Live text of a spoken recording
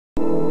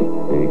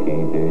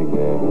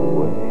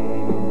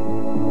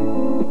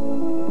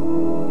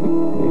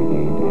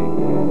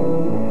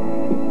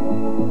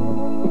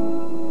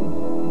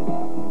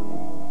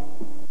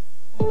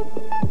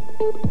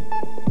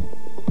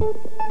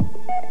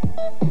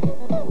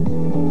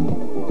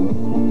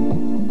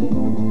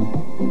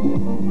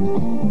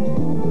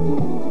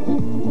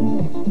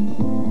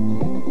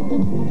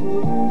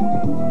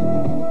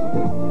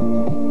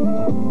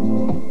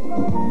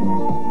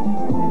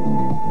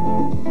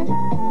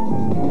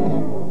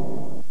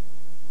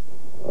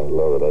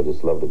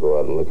just love to go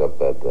out and look up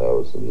that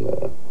house and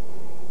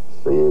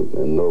see it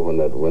and know when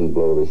that wind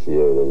blows this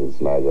year that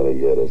it's not going to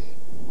get us.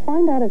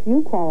 Find out if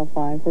you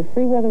qualify for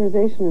free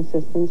weatherization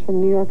assistance from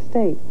New York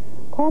State.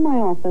 Call my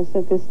office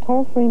at this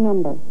toll-free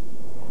number.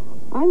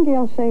 I'm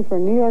Gail Schaefer,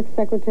 New York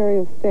Secretary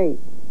of State.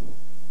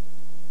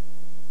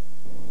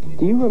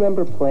 Do you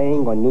remember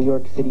playing on New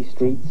York City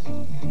streets?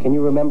 Can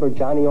you remember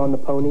Johnny on the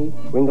Pony,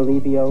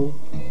 Ringalivio?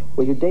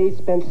 Were your days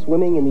spent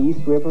swimming in the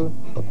East River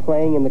or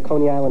playing in the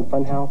Coney Island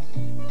Funhouse?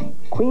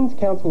 Queens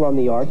Council on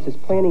the Arts is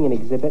planning an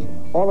exhibit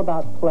all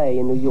about play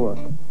in New York.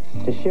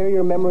 To share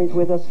your memories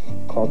with us,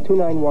 call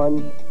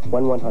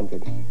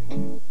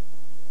 291-1100.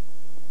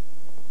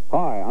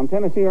 Hi, I'm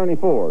Tennessee Ernie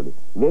Ford,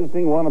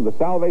 visiting one of the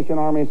Salvation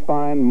Army's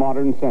fine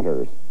modern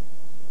centers.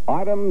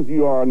 Items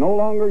you are no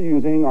longer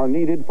using are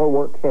needed for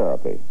work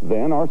therapy,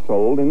 then are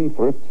sold in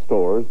thrift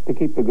stores to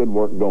keep the good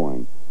work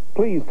going.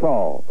 Please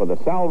call for the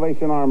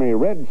Salvation Army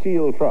Red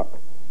Shield truck.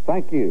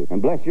 Thank you,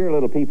 and bless your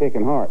little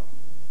pea-picking heart.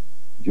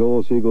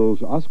 Joel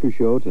Siegel's Oscar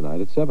Show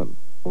tonight at 7.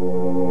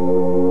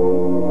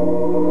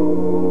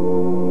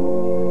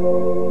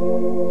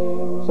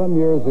 Some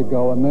years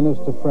ago, a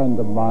minister friend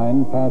of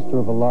mine, pastor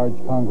of a large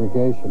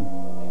congregation,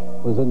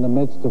 was in the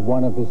midst of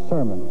one of his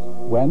sermons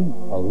when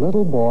a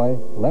little boy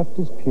left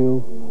his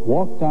pew,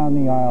 walked down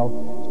the aisle,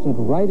 stood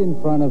right in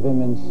front of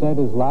him and said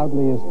as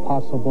loudly as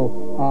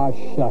possible, "Ah,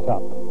 shut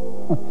up."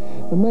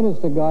 The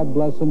minister, God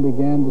bless him,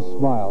 began to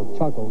smile,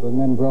 chuckled, and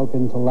then broke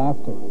into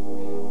laughter.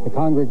 The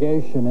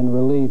congregation, in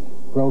relief,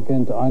 broke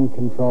into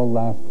uncontrolled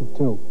laughter,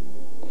 too.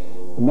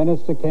 The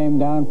minister came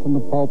down from the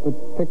pulpit,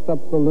 picked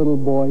up the little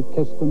boy,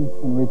 kissed him,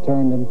 and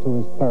returned him to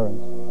his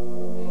parents.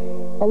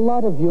 A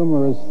lot of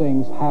humorous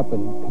things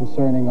happen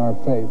concerning our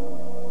faith.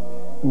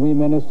 We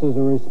ministers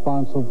are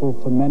responsible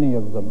for many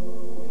of them.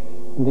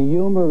 And the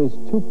humor is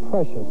too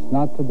precious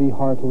not to be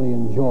heartily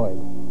enjoyed.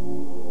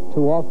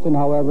 Too often,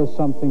 however,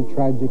 something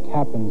tragic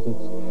happens.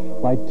 It's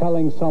like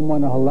telling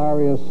someone a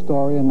hilarious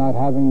story and not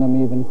having them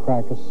even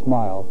crack a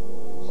smile.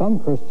 Some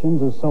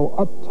Christians are so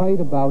uptight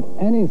about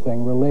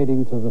anything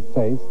relating to the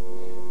faith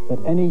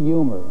that any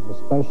humor,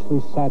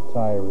 especially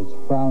satire, is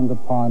frowned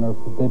upon or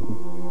forbidden.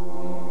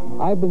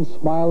 I've been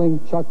smiling,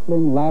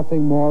 chuckling,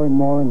 laughing more and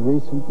more in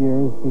recent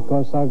years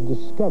because I've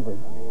discovered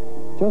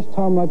just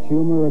how much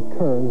humor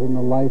occurs in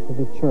the life of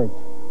the church,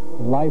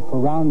 in life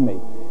around me,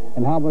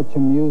 and how much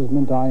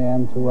amusement I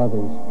am to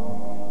others.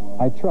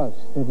 I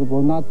trust that it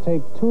will not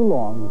take too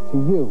long for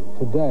you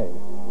today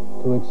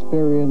to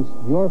experience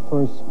your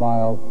first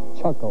smile,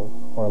 chuckle,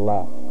 or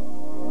laugh.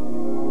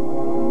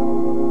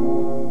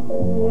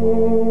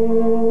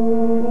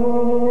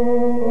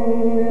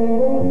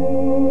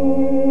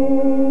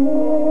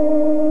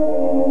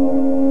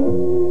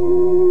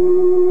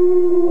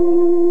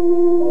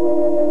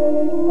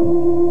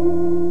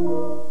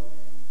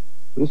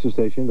 This is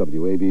station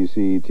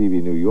WABC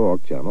TV New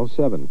York, Channel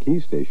 7, key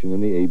station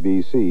in the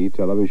ABC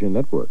television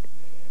network.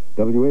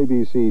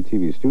 WABC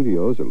TV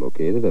studios are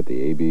located at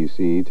the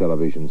ABC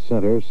Television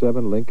Center,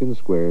 7 Lincoln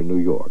Square, New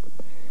York.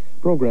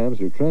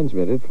 Programs are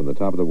transmitted from the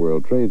top of the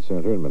World Trade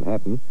Center in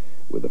Manhattan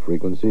with a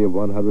frequency of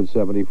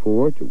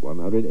 174 to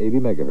 180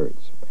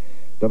 megahertz.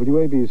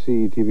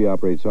 WABC TV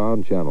operates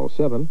on Channel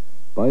 7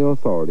 by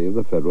authority of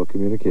the Federal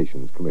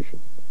Communications Commission.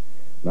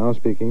 Now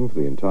speaking for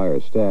the entire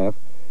staff,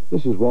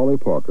 this is Wally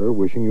Parker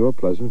wishing you a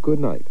pleasant good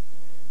night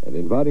and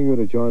inviting you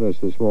to join us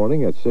this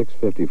morning at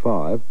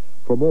 6:55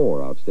 for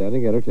more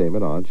outstanding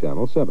entertainment on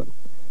Channel 7.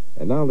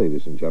 And now,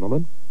 ladies and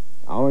gentlemen,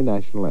 our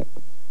national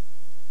anthem.